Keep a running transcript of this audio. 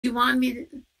You want me to?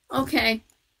 Okay,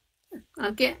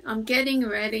 I'm getting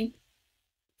ready.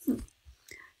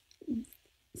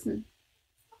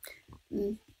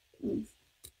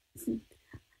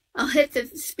 I'll hit the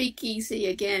speakeasy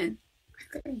again,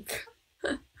 I think.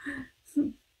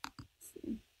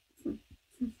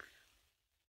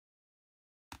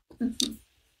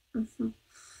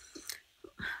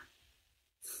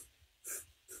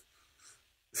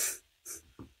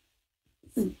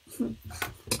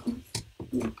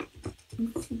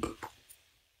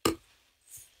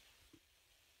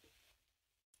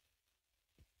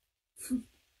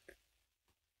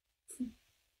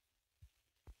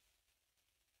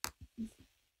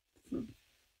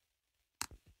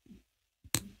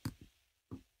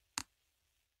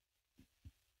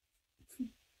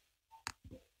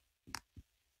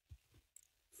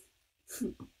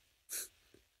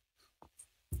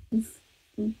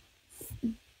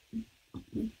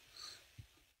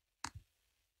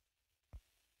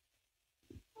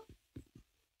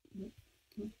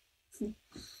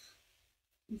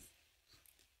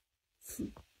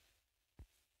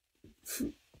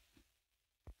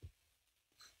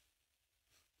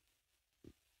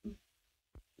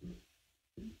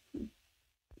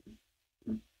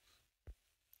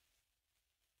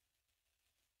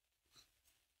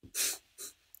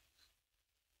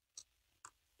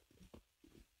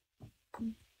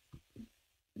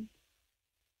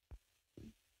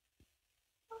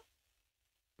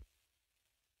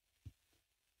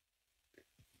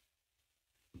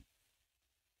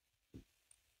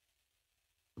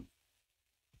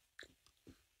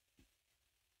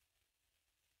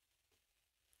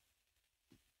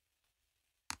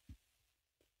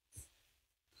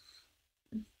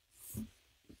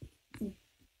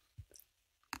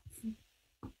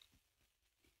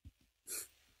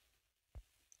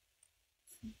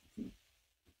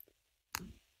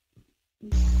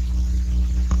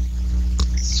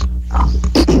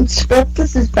 Script,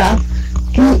 this is Beth.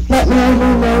 Can you let me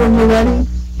know when you're ready?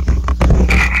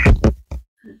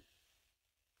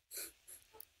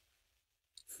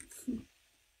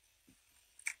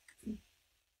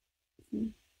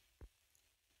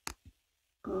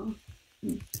 Oh.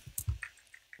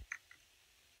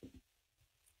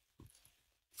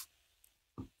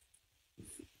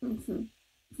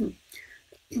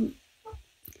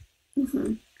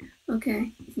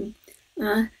 Okay.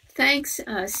 Thanks,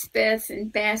 Beth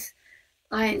and Beth.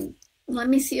 Let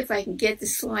me see if I can get the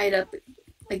slide up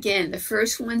again. The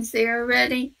first one's there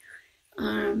already.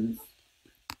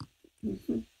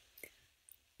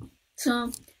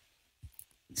 So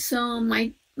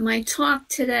my talk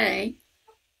today.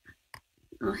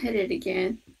 I'll hit it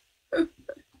again.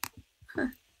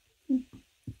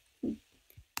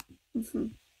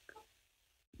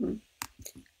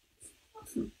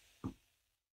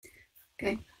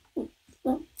 Okay.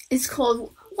 Well, it's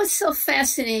called What's So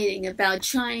Fascinating About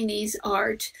Chinese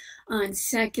Art on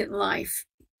Second Life?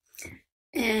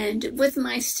 And with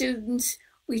my students,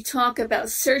 we talk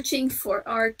about searching for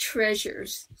art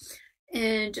treasures.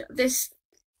 And this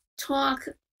talk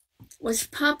was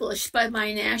published by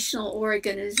my national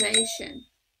organization.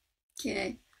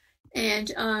 Okay.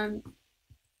 And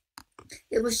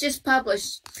it was just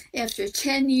published after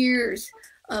 10 years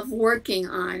of working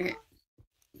on it.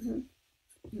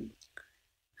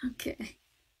 Okay.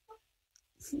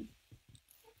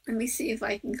 Let me see if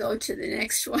I can go to the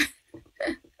next one.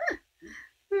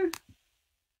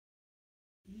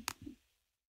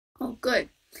 Oh, good.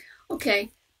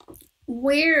 Okay.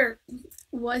 Where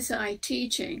was I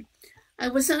teaching? I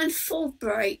was on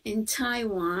Fulbright in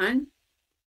Taiwan.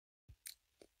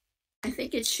 I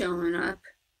think it's showing up.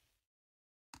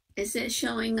 Is it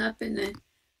showing up in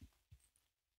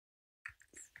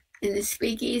the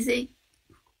speakeasy?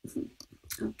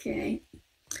 Okay.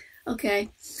 Okay.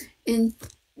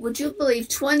 Would you believe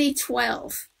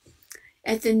 2012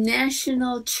 at the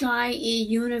National Chiayi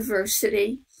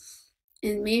University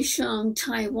in Michoud,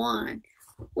 Taiwan,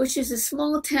 which is a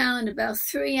small town about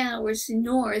 3 hours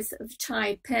north of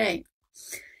Taipei.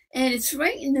 And it's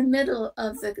right in the middle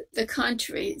of the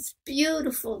country. It's a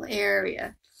beautiful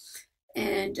area.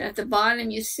 And at the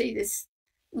bottom, you see this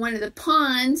one of the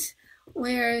ponds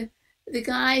where the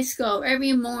guys go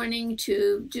every morning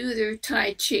to do their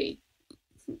Tai Chi.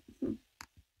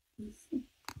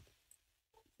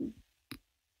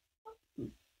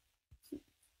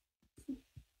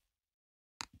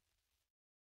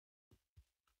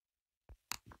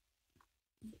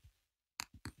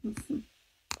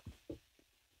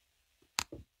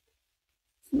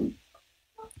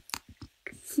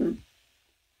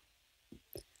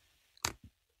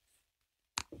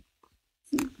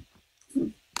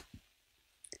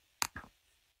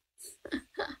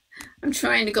 I'm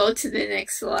trying to go to the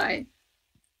next slide.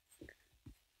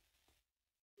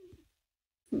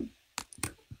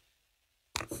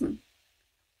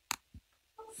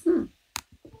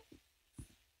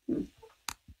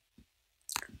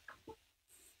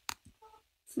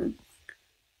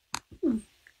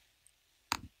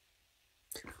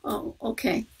 Oh,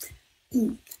 okay.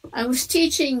 I was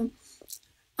teaching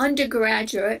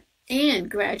undergraduate and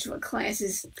graduate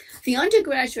classes. The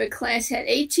undergraduate class had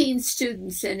 18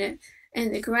 students in it,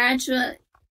 and the graduate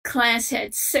class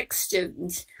had 6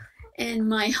 students. And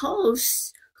my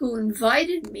hosts who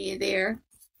invited me there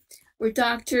were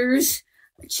Doctors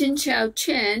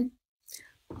Chen,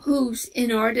 who's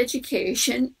in art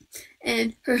education,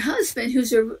 and her husband,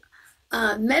 who's a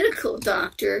medical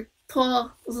doctor,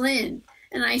 Paul Lin.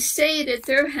 And I stayed at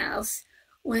their house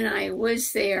when I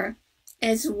was there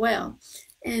as well.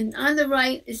 And on the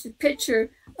right is a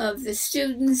picture of the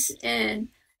students and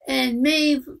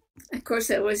me. Of course,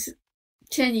 I was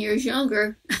 10 years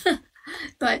younger,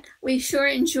 but we sure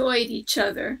enjoyed each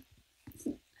other.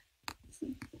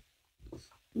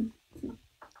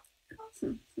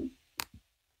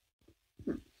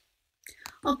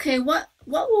 Okay, what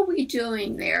were we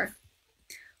doing there?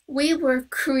 We were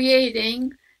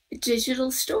creating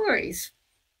digital stories.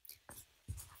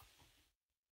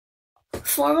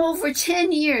 For over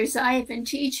 10 years, I have been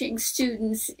teaching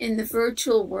students in the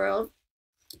virtual world,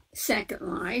 Second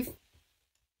Life,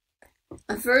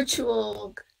 a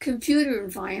virtual computer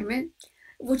environment,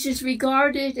 which is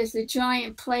regarded as a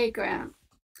giant playground.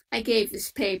 I gave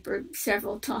this paper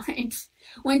several times.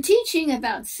 When teaching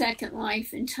about Second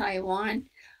Life in Taiwan,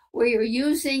 we are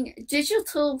using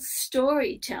digital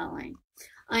storytelling.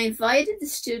 I invited the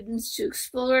students to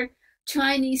explore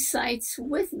Chinese sites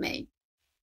with me.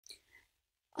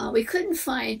 We couldn't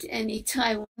find any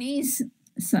Taiwanese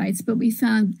sites, but we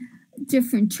found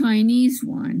different Chinese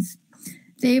ones.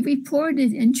 They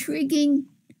reported intriguing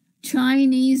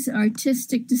Chinese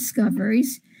artistic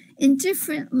discoveries in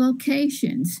different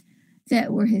locations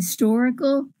that were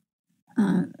historical,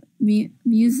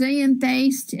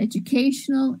 museum-based,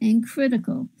 educational, and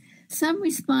critical. Some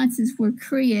responses were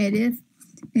creative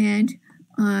and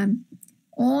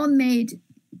all made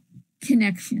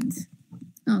connections.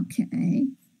 Okay,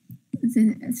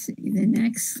 let's see the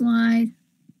next slide.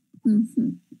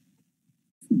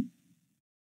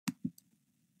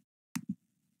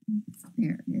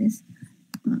 There it is.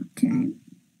 Okay.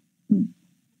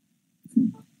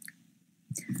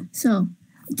 So,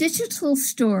 digital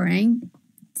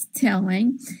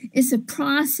storytelling is a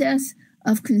process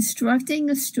of constructing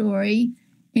a story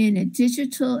in a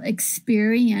digital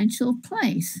experiential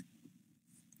place.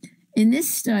 In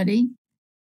this study,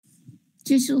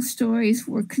 digital stories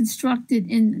were constructed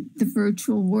in the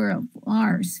virtual world,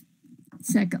 ours,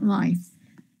 Second Life,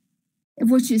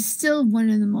 which is still one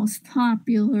of the most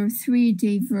popular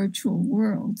 3D virtual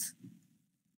worlds.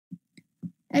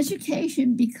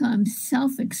 Education becomes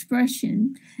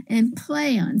self-expression and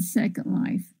play on Second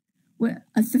Life,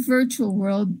 the virtual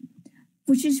world,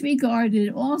 which is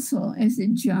regarded also as a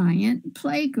giant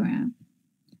playground.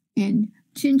 And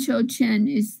Chen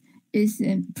is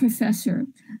the professor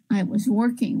I was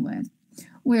working with,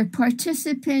 where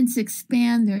participants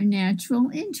expand their natural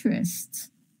interests.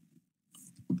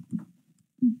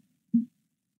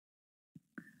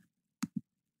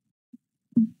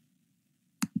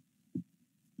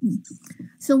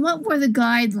 So what were the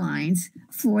guidelines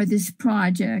for this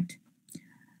project?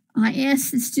 I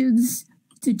asked the students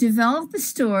to develop a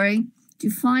story,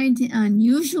 to find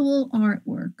unusual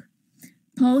artwork,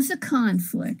 pose a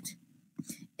conflict,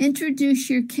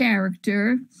 introduce your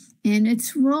character and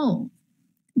its role,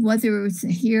 whether it's a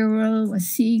hero, a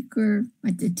seeker,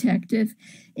 a detective,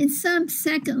 in some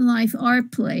Second Life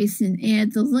art place, and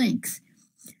add the links.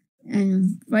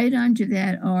 And right under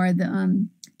that are the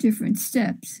different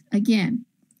steps again.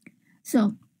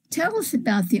 So tell us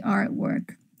about the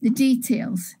artwork, the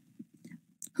details.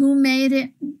 Who made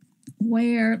it?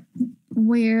 Where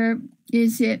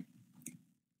is it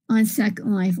on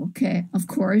Second Life? Okay, of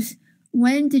course.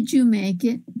 When did you make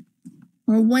it?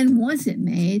 Or when was it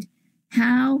made?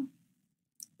 How?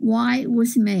 Why it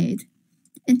was made?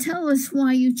 And tell us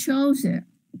why you chose it.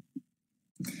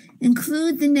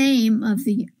 Include the name of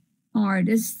the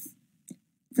artist,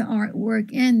 the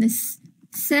artwork, and the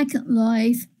Second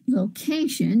Life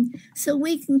location so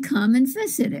we can come and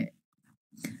visit it.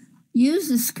 Use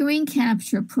the screen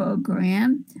capture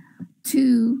program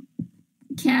to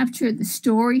capture the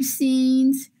story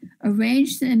scenes,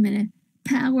 arrange them in a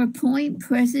PowerPoint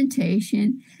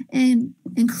presentation, and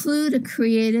include a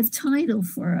creative title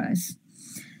for us.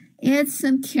 Add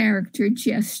some character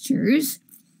gestures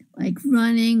like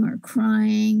running or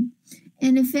crying,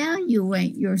 and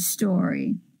evaluate your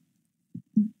story.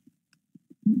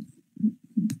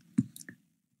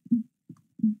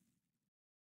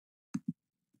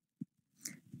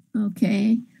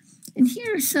 Okay, and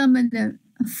here are some of the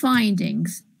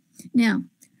findings. Now,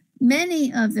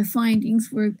 many of the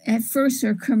findings were at first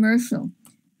are commercial.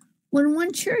 When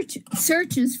one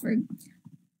searches for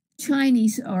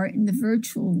Chinese art in the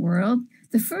virtual world,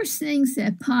 the first things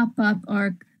that pop up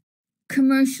are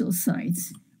commercial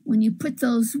sites. When you put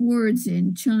those words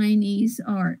in, Chinese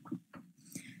art,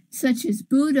 such as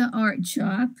Buddha Art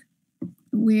Shop,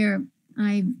 where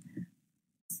I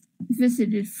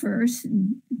visited first,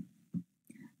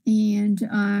 and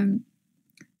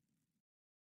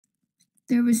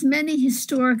there was many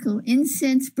historical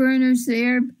incense burners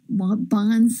there,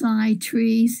 bonsai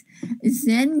trees,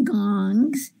 Zen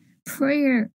gongs,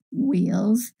 prayer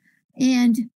wheels,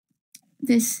 and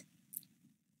this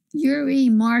Yuri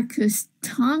Marcus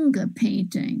Tonga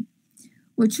painting,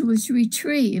 which was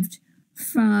retrieved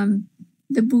from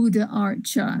the Buddha Art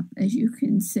Shop, as you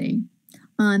can see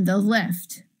on the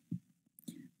left.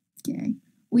 Okay.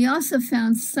 We also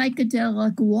found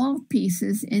psychedelic wall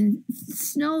pieces and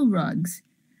snow rugs,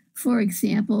 for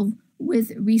example,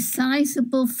 with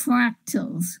resizable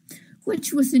fractals,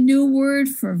 which was a new word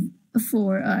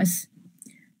for us,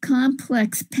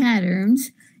 complex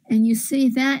patterns, and you see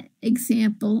that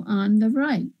example on the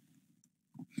right.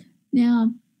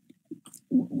 Now,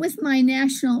 with my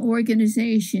national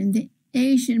organization, the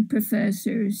Asian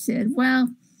professor said, well,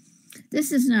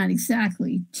 this is not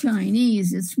exactly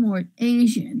Chinese, it's more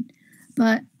Asian,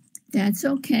 but that's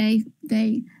okay.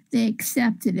 They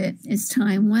accepted it as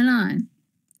time went on.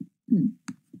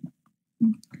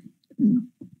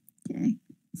 Okay.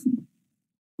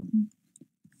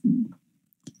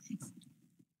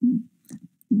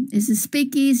 Is the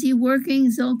speakeasy working?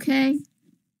 Is okay?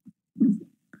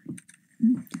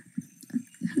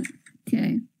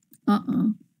 Okay.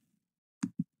 Uh-oh.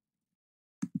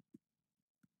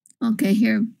 Okay,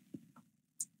 here.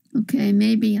 Okay,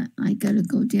 maybe I gotta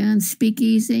go down.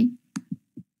 Speakeasy.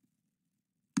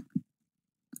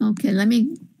 Okay,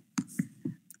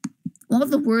 all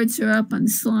the words are up on the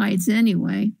slides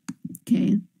anyway.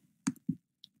 Okay.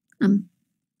 I'm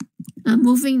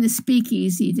moving the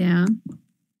speakeasy down.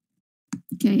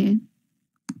 Okay.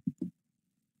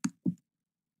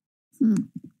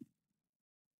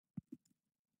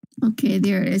 Okay,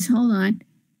 there it is. Hold on.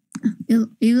 At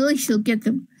least you'll get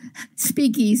the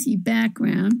speakeasy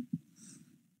background.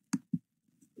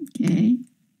 Okay.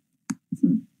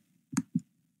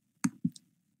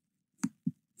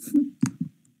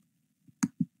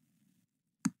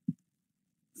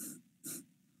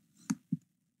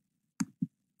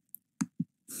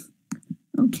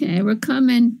 Okay, we're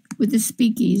coming with the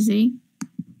speakeasy.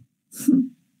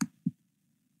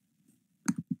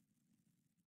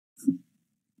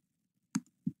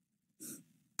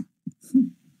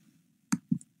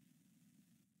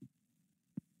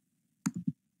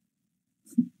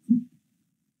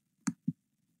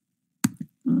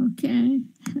 Okay.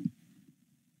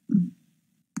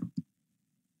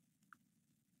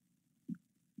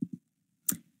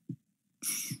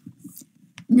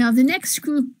 Now, the next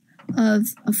group of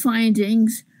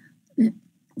findings,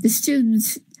 the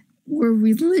students were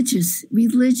religious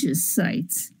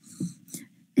sites.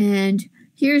 And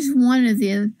here's one of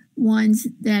the ones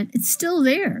that it's still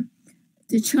there.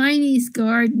 The Chinese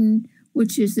Garden,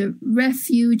 which is a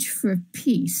refuge for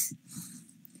peace.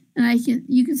 And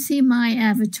you can see my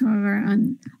avatar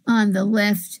on the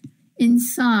left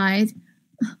inside.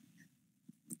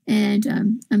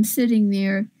 And I'm sitting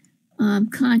there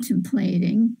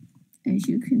contemplating, as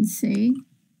you can see.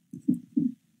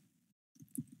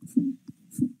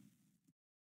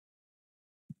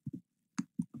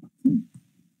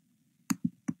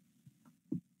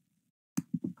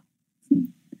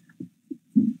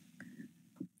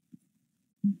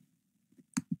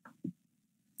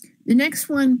 The next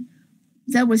one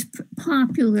that was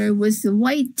popular was the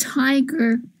White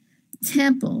Tiger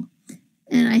Temple.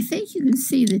 And I think you can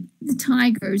see the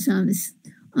tigers on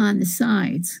the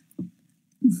sides.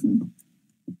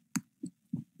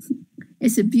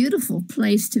 It's a beautiful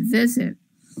place to visit.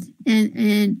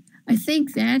 And I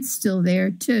think that's still there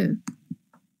too.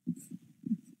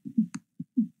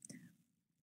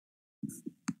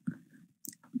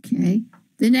 Okay,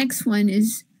 the next one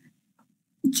is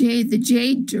the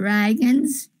Jade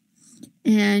Dragons.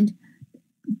 And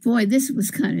boy, this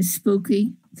was kind of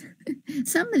spooky.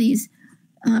 Some of these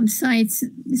sites,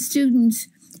 the students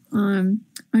are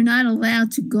not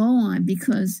allowed to go on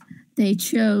because they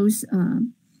chose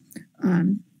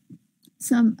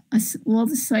all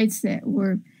the sites that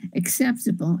were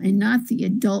acceptable and not the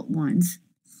adult ones.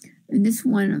 And this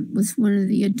one was one of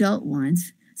the adult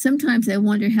ones. Sometimes I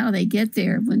wonder how they get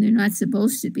there when they're not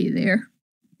supposed to be there.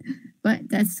 But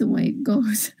that's the way it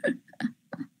goes.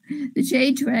 The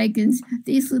jade dragons,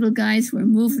 these little guys were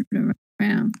moving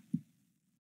around.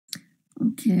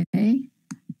 Okay.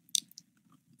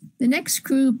 The next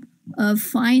group of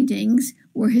findings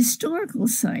were historical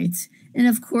sites. And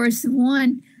of course, the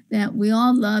one that we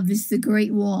all love is the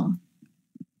Great Wall.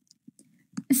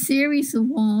 A series of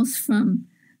walls from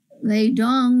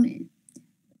Liaodong,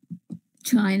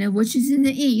 China, which is in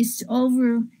the east,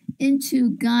 over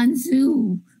into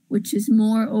Ganzhou, which is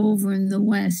more over in the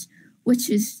west, which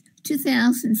is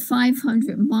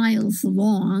 2,500 miles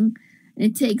long. And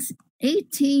it takes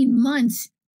 18 months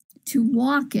to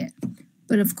walk it.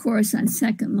 But of course, on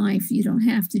Second Life, you don't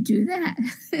have to do that.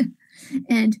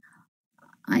 And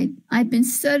I've been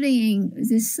studying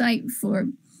this site for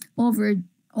over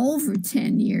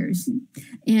 10 years,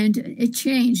 and it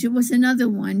changed. It was another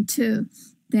one, too,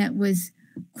 that was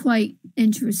quite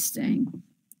interesting.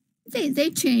 They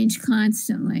change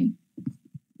constantly.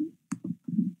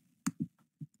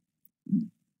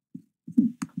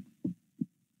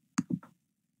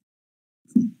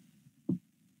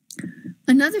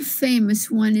 Another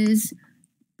famous one is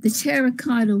the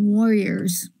Terracotta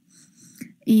Warriors.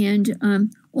 And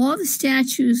all the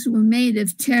statues were made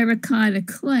of terracotta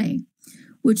clay,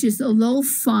 which is a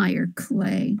low-fire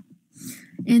clay.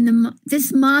 And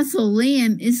this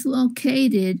mausoleum is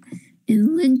located in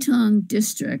Lintong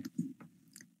District.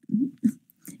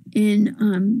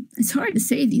 In, it's hard to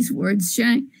say these words,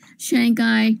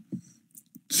 Shanghai,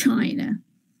 China.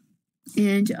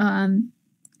 And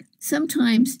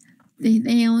sometimes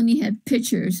they only have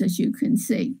pictures, as you can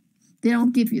see. They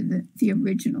don't give you the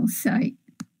original site.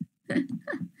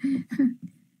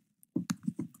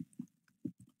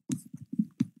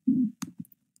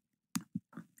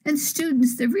 And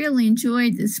students, they really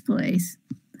enjoyed this place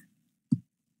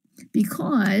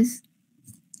because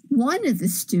one of the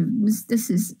students, this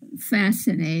is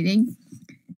fascinating,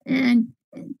 and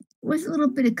there was a little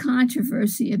bit of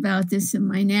controversy about this in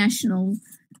my national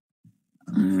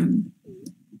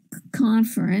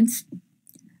conference.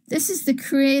 This is the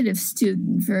creative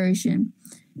student version.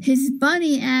 His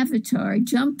bunny avatar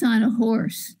jumped on a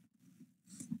horse.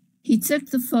 He took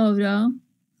the photo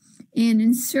and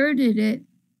inserted it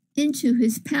into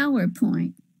his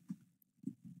PowerPoint.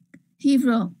 He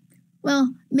wrote,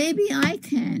 well, maybe I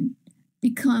can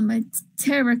become a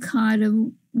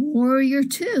terracotta warrior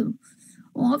too.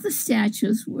 All the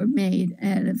statues were made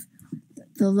out of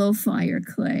the low-fire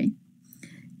clay.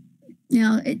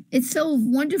 Now, it's so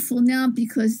wonderful now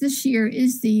because this year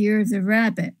is the year of the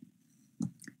rabbit.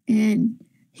 And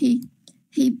he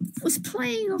was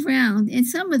playing around, and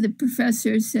some of the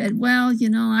professors said, well, you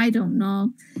know, I don't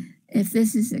know if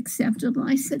this is acceptable.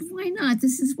 I said, why not?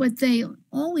 This is what they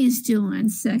always do on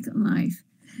Second Life.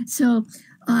 So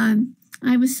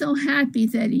I was so happy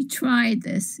that he tried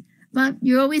this. But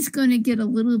you're always going to get a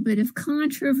little bit of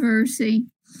controversy.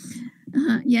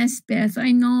 Yes, Beth,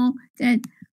 I know that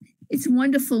it's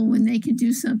wonderful when they can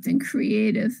do something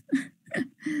creative.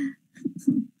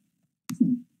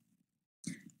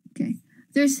 Okay,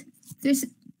 there's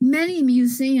many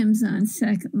museums on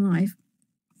Second Life,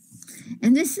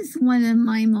 and this is one of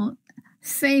my most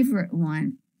favorite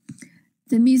one,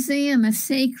 the Museum of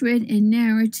Sacred and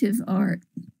Narrative Art.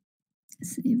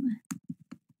 Let's see,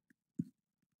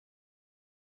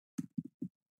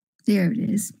 there it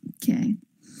is. Okay.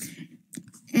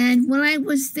 And when I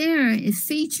was there, it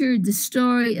featured the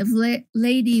story of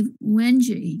Lady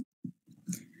Wenji.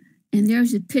 And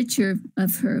there's a picture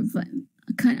of her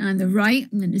on the right,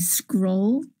 and then a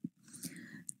scroll.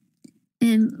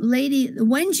 And Lady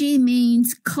Wenji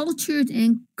means cultured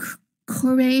and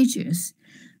courageous.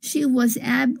 She was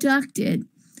abducted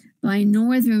by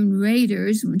northern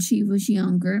raiders when she was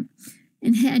younger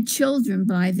and had children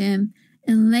by them.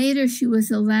 And later she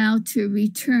was allowed to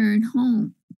return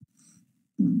home,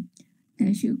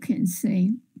 as you can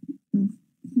see.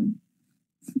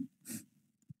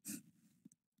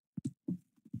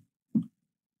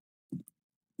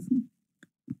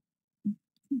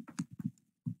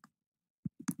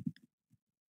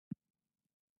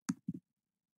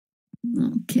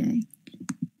 Okay.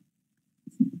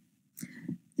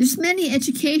 There's many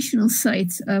educational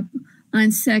sites up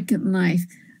on Second Life.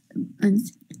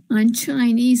 On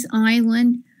Chinese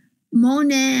Island,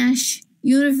 Monash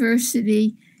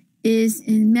University is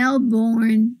in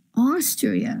Melbourne,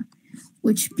 Austria,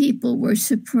 which people were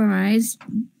surprised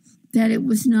that it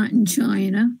was not in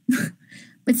China.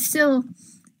 But still,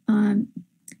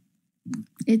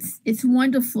 it's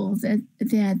wonderful that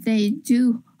they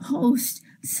do host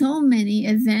so many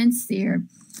events there.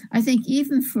 I think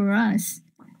even for us,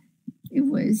 it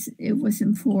was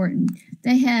important.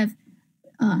 They have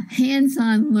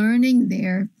hands-on learning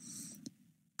there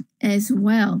as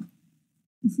well.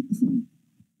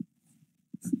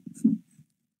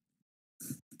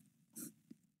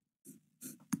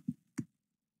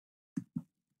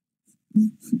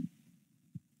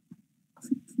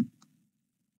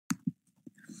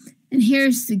 And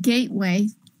here's the gateway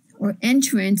or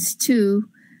entrance to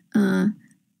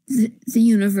the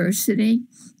university.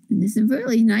 And there's a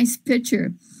really nice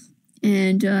picture.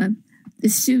 And the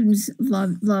students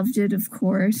loved it, of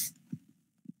course.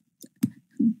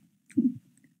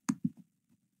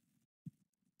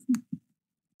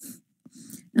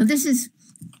 Now, this is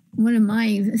one of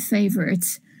my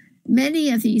favorites. Many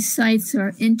of these sites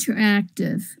are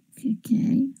interactive.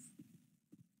 Okay.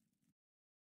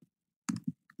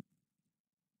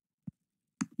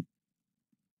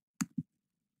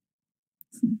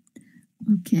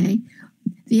 Okay.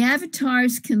 The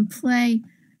avatars can play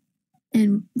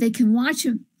and they can watch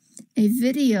a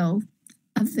video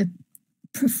of the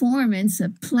performance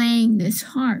of playing this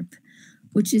harp,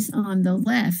 which is on the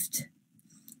left.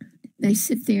 They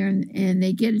sit there and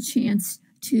they get a chance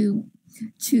to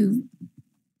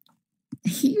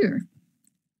hear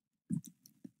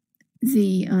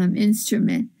the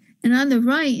instrument. And on the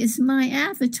right is my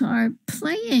avatar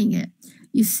playing it.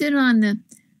 You sit on the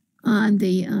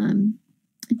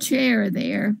chair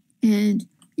there, and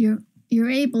you're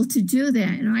able to do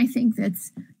that. And I think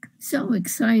that's so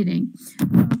exciting.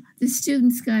 The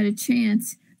students got a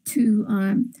chance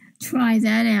to try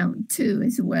that out too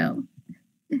as well.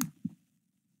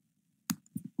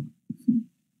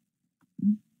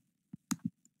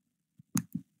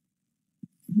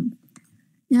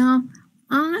 Now,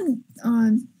 on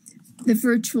the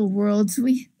virtual worlds,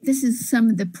 this is some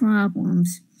of the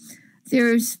problems.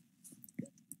 There's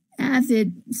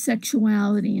avid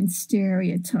sexuality and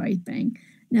stereotyping.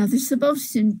 Now, they're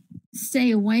supposed to stay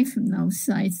away from those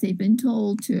sites. They've been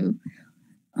told to.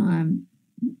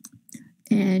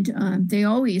 They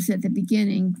always, at the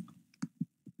beginning,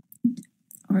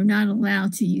 are not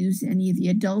allowed to use any of the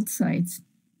adult sites.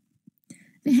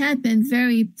 They have been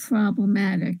very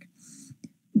problematic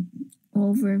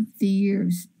over the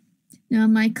years. Now,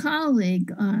 my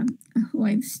colleague, who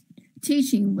I was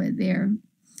teaching with there,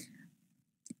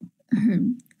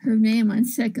 her name on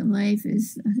Second Life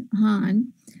is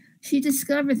Han. She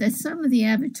discovered that some of the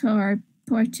avatar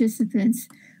participants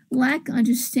lack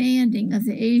understanding of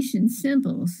the Asian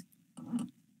symbols.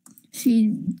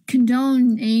 She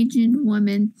condoned Asian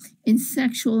women in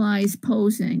sexualized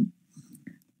posing.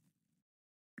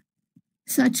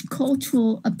 Such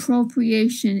cultural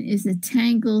appropriation is a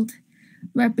tangled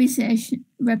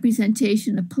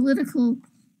representation of political,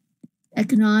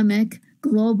 economic,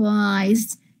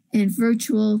 globalized, and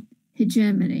virtual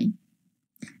hegemony.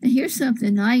 And here's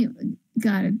something I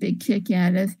got a big kick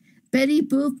out of. Betty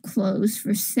Boop clothes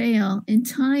for sale in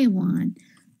Taiwan.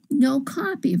 No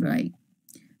copyright,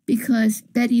 because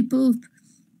Betty Boop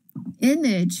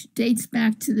image dates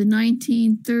back to the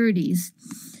 1930s.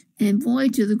 And boy,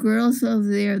 do the girls over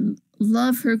there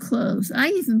love her clothes. I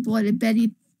even bought a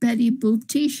Betty Boop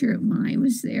t-shirt when I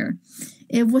was there.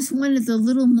 It was one of the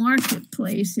little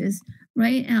marketplaces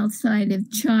right outside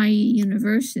of Chai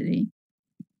University.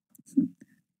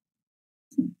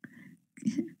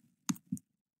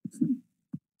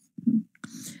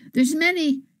 There's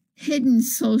many hidden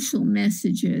social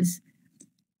messages.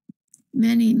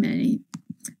 Many.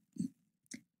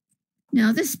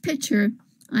 Now, this picture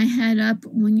I had up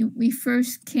when we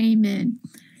first came in,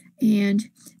 and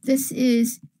this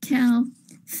is Cal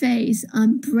Fei's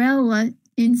umbrella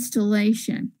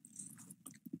installation.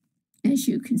 As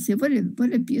you can see, what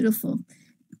a beautiful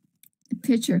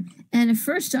picture. And at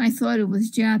first I thought it was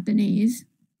Japanese.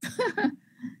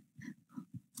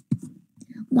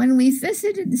 When we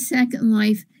visited the Second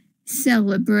Life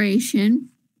celebration,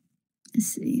 let's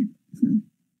see.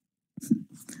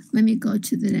 Let me go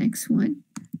to the next one.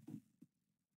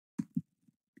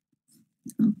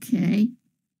 Okay.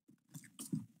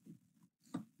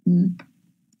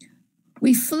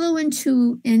 We flew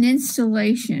into an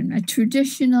installation, a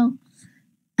traditional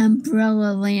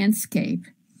umbrella landscape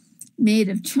made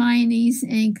of Chinese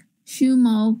ink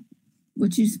shumo,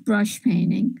 which is brush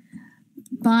painting,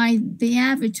 by the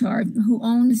avatar who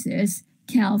owns this,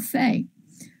 Cal Fei,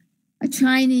 a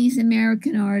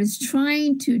Chinese-American artist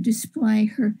trying to display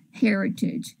her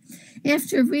heritage.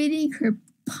 After reading her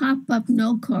pop-up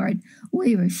note card,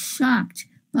 we were shocked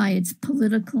by its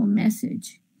political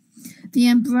message. The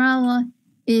umbrella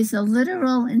is a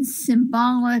literal and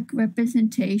symbolic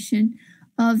representation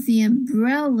of the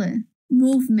umbrella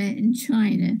movement in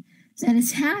China that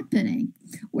is happening,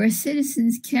 where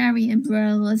citizens carry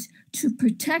umbrellas to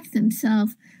protect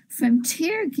themselves from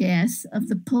tear gas of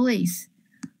the police,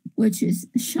 which is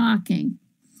shocking.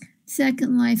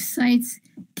 Second Life sites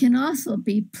can also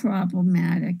be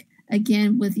problematic,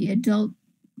 again, with the adult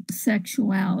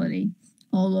sexuality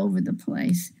all over the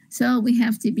place. So we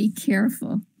have to be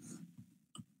careful.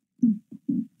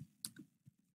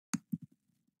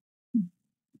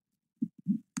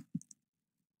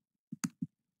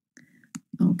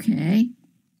 Okay.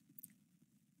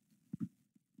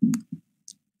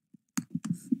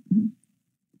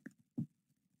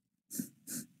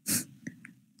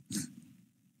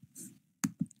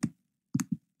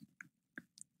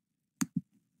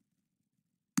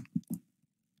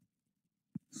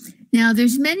 Now,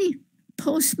 there's many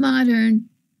postmodern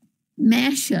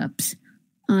mashups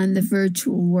on the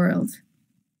virtual world.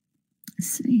 Let's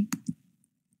see.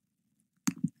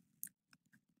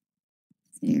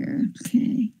 There,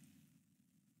 okay.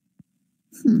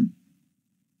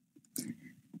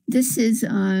 This is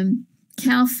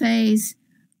Calfe's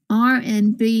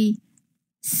R&B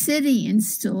city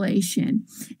installation,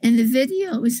 and the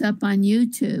video is up on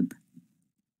YouTube.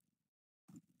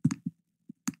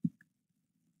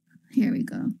 Here we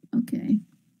go. Okay.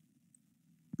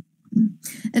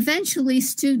 Eventually,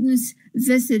 students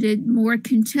visited more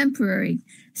contemporary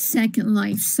Second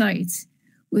Life sites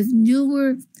with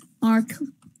newer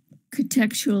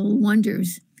architectural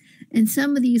wonders. And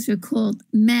some of these are called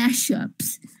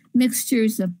mashups,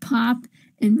 mixtures of pop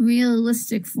and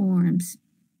realistic forms.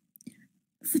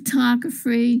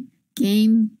 Photography,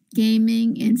 gaming,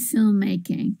 and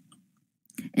filmmaking.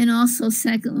 And also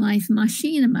Second Life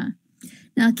machinima.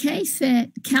 Now, Calfe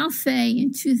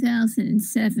in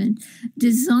 2007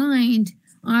 designed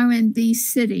R&B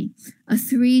City, a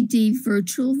 3D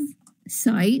virtual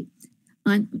site.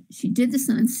 She did this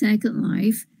on Second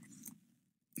Life,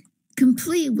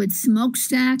 complete with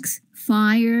smokestacks,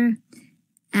 fire,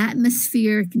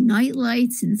 atmospheric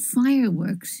nightlights, and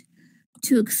fireworks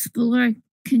to explore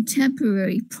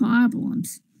contemporary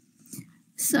problems.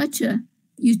 Such a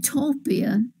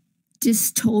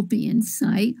dystopian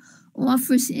site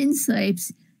offers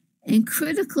insights and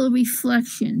critical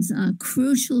reflections on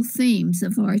crucial themes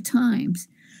of our times,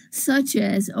 such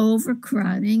as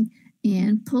overcrowding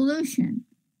and pollution.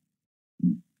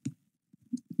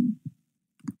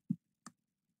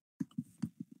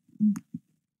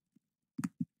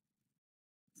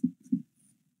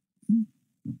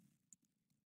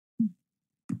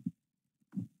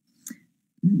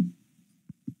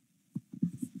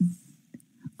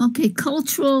 Okay,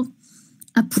 cultural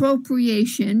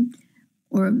appropriation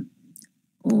or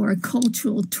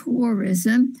cultural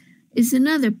tourism is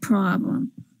another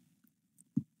problem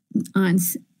on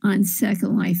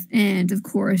Second Life and, of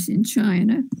course, in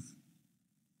China.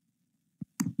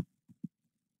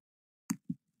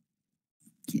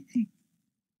 Okay.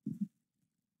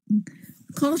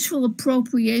 Cultural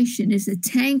appropriation is a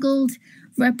tangled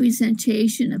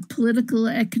representation of political,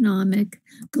 economic,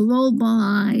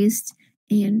 globalized,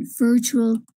 and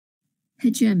virtual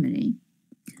hegemony.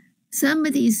 Some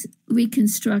of these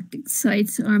reconstructed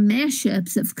sites are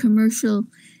mashups of commercial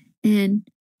and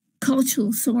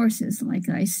cultural sources, like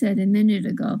I said a minute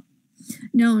ago.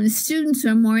 No, and the students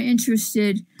are more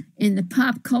interested in the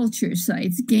pop culture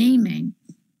sites, gaming,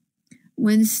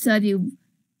 when the study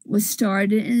was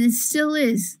started, and it still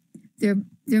is their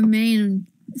main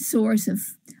source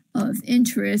of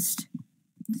interest.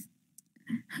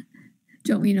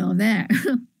 Don't we know that?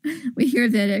 We hear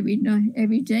that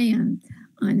every day on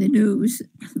the news.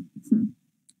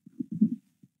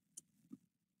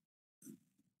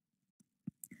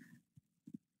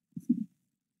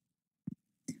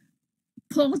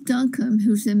 Paul Duncombe,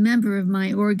 who's a member of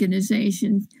my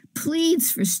organization,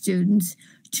 pleads for students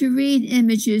to read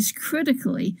images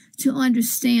critically to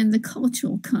understand the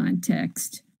cultural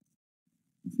context.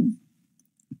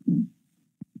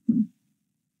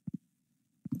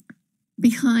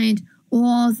 Behind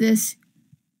all this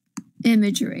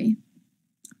imagery.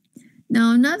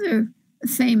 Now, another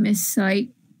famous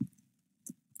site,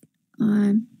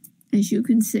 as you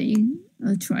can see,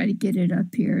 I'll try to get it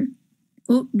up here.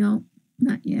 Oh, no,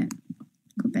 not yet.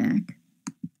 Go back.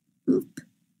 Oop.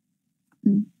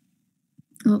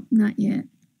 Oh, not yet.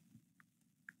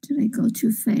 Did I go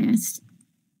too fast?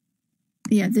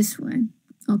 Yeah, this one.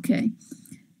 Okay.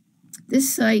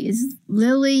 This site is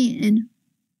Lily and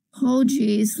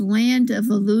Hoji's Land of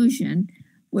Illusion,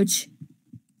 which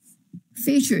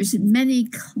features many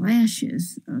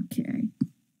clashes. Okay.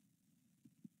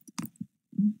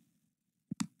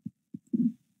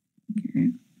 Okay.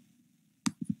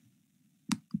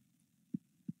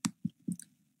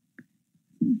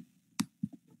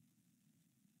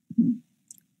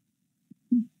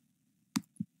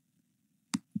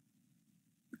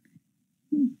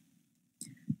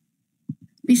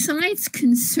 Besides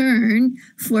concern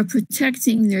for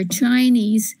protecting their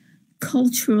Chinese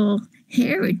cultural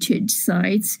heritage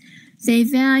sites, they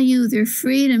value their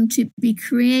freedom to be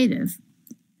creative.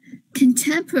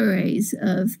 Contemporaries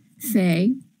of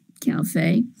Cal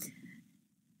Fei,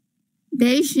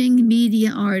 Beijing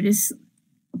media artists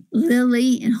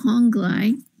Lily and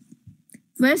Honglai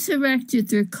resurrected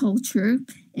their culture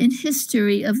and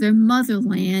history of their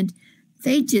motherland.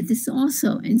 They did this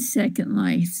also in Second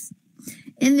Life.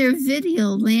 In their video,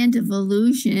 Land of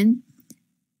Illusion,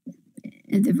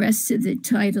 and the rest of the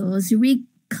title is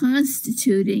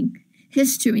Reconstituting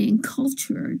History and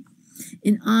Culture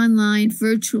in Online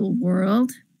Virtual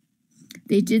World.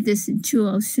 They did this in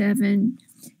 2007,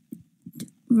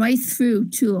 right through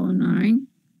 2009.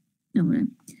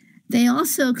 They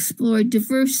also explored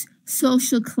diverse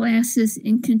social classes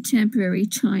in contemporary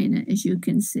China, as you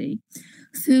can see,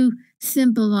 through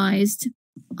symbolized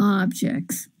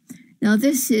objects. Now,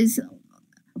 this is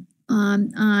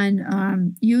on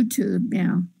YouTube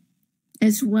now,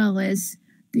 as well as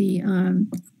the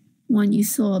one you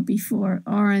saw before,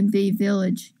 R&B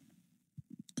Village.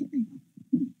 Okay.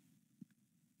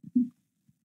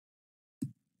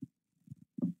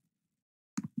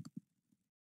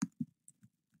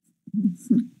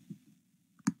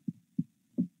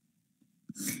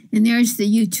 And there's the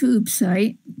YouTube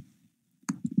site.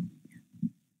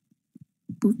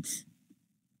 Oops.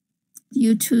 The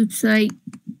YouTube site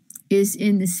is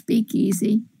in the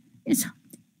speakeasy. It's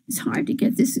hard to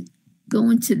get this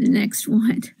going to the next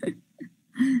one.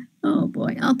 Oh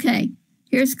boy. Okay.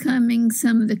 Here's coming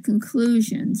some of the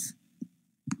conclusions.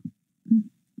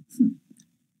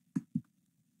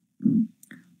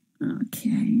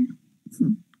 Okay.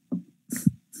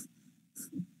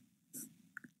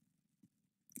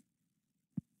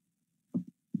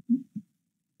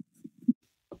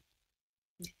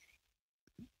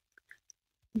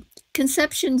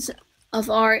 Conceptions of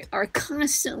art are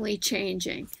constantly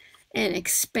changing and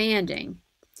expanding,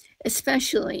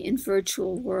 especially in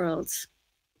virtual worlds.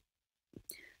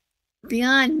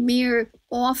 Beyond mere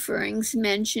offerings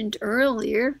mentioned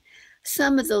earlier,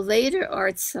 some of the later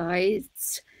art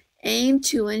sites aim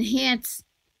to enhance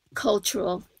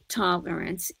cultural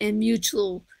tolerance and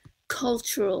mutual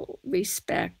cultural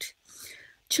respect.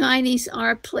 Chinese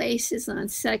art places on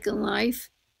Second Life,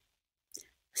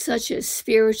 such as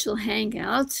spiritual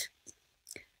hangouts,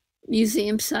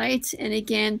 museum sites, and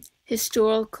again,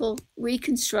 historical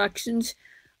reconstructions,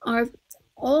 are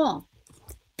all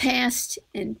past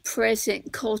and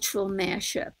present cultural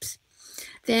mashups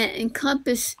that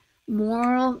encompass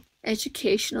moral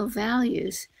educational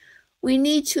values. We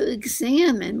need to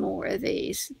examine more of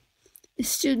these. The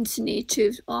students need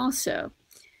to also.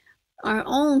 Our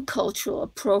own cultural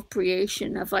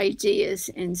appropriation of ideas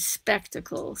and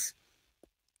spectacles,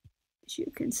 as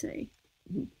you can see.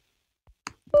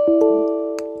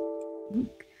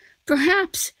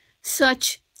 Perhaps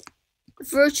such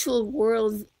virtual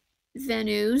world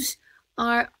venues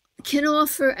can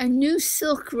offer a new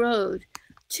Silk Road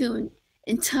to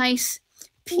entice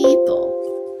people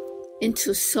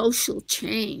into social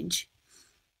change,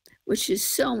 which is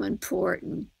so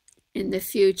important in the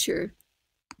future.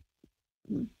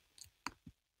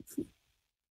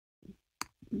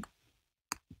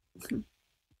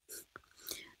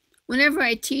 Whenever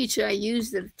I teach, I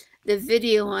use the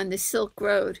video on the Silk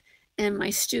Road, and my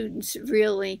students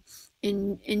really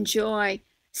enjoy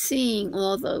seeing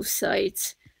all those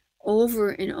sites over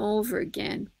and over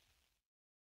again.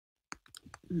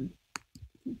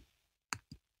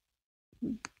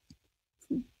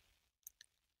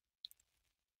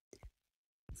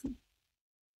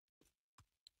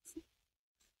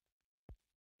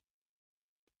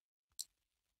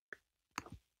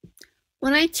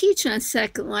 When I teach on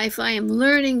Second Life, I am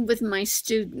learning with my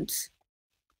students.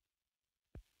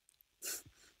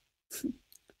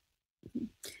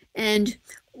 And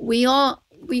we all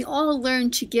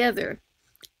learn together,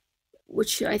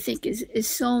 which I think is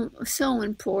so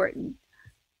important.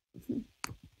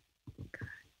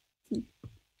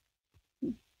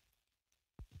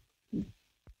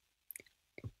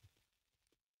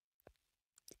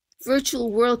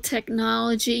 Virtual world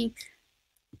technology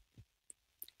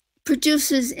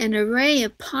produces an array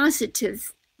of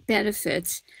positive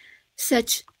benefits,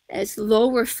 such as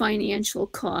lower financial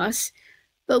costs,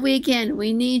 but we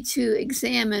need to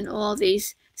examine all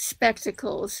these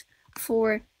spectacles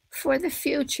for the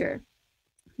future.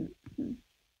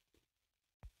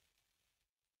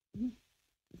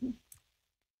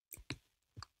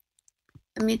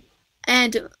 I mean,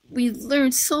 and we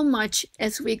learn so much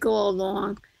as we go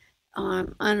along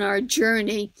on our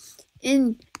journey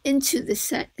into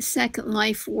the Second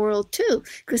Life world too,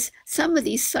 because some of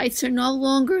these sites are no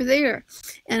longer there,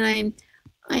 and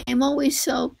I am always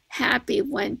so happy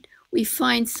when we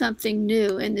find something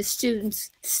new, and the students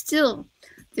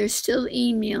they're still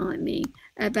emailing me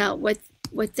about what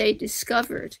they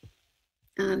discovered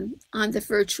on the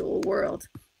virtual world.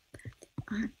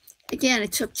 Again,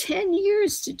 it took 10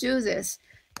 years to do this,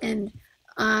 and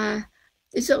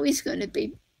there's always going to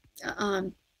be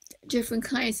different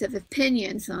kinds of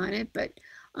opinions on it, but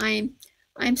I'm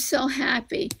so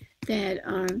happy that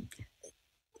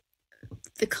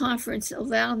the conference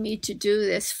allowed me to do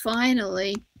this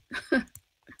finally.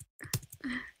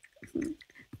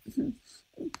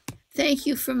 Thank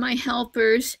you for my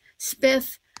helpers.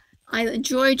 Spiff, I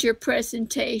enjoyed your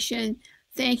presentation.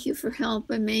 Thank you for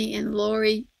helping me. And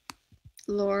Lorraine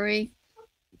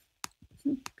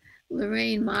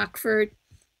Mockford.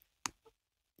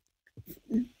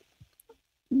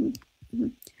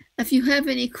 If you have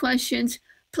any questions,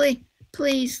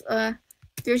 please,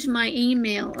 there's my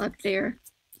email up there,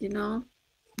 you know.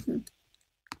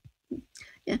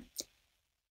 Yeah.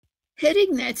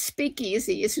 Hitting that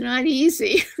speakeasy is not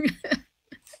easy.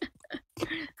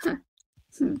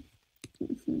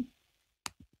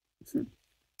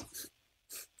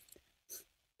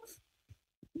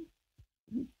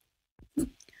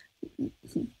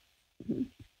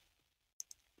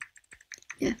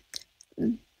 Yeah.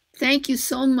 Thank you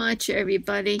so much,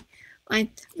 everybody.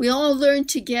 We all learn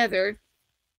together.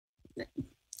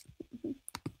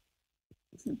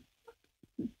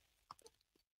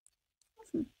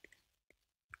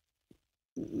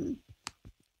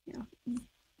 Yeah.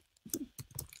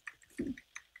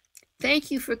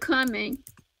 Thank you for coming.